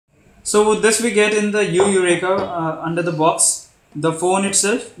So this we get in the Yureka under the box. The phone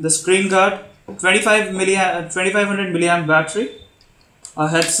itself, the screen guard, 2500 milliamp battery, a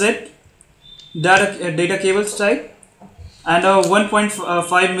headset, data cables type, and a 1.5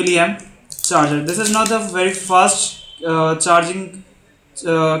 milliamp charger. This is not a very fast charging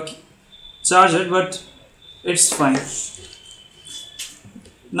charger, but it's fine.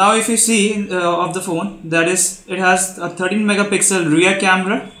 Now if you see of the phone, that is, it has a 13 megapixel rear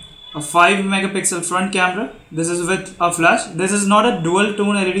camera, a 5 megapixel front camera. This is with a flash. This is not a dual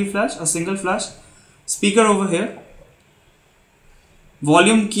tone LED flash, a single flash. Speaker over here,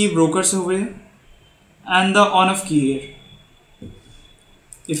 volume key brokers over here, and the on off key here.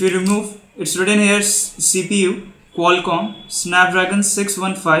 If you remove, it's written here CPU Qualcomm Snapdragon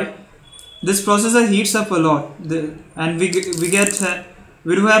 615. This processor heats up a lot, and we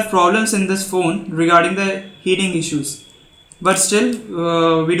do have problems in this phone regarding the heating issues. But still,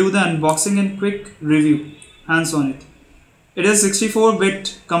 we do the unboxing and quick review, hands on it. It is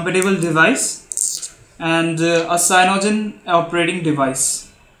 64-bit compatible device and a Cyanogen operating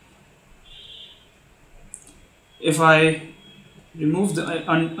device. If I remove the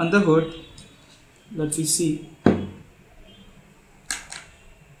under hood, let me see.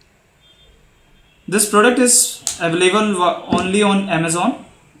 This product is available only on Amazon,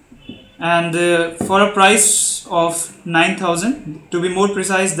 and for a price of 9,000, to be more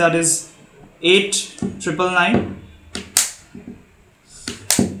precise, that is 8,999.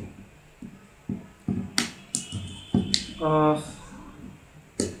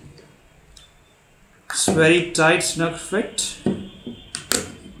 It's very tight, snug fit.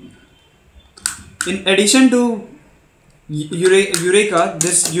 In addition to Yureka,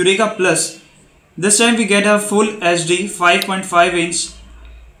 this Yureka Plus, this time we get a full HD 5.5 inch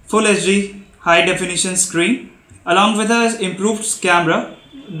full HD high definition screen along with a improved camera.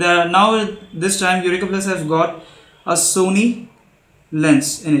 Now this time Yureka Plus has got a Sony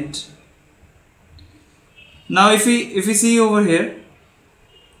lens in it. Now if we see over here,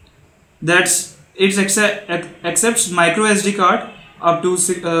 that's it accepts micro SD card up to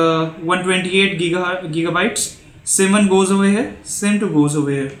 128 gigabytes. SIM 1 goes over here, SIM 2 goes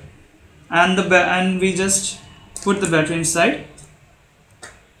over here, and we just put the battery inside.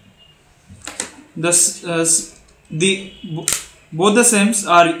 Both the SIMs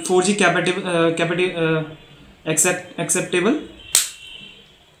are 4G acceptable.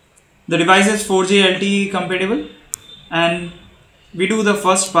 The device is 4G LTE compatible, and we do the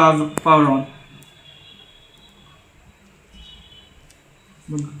first power on.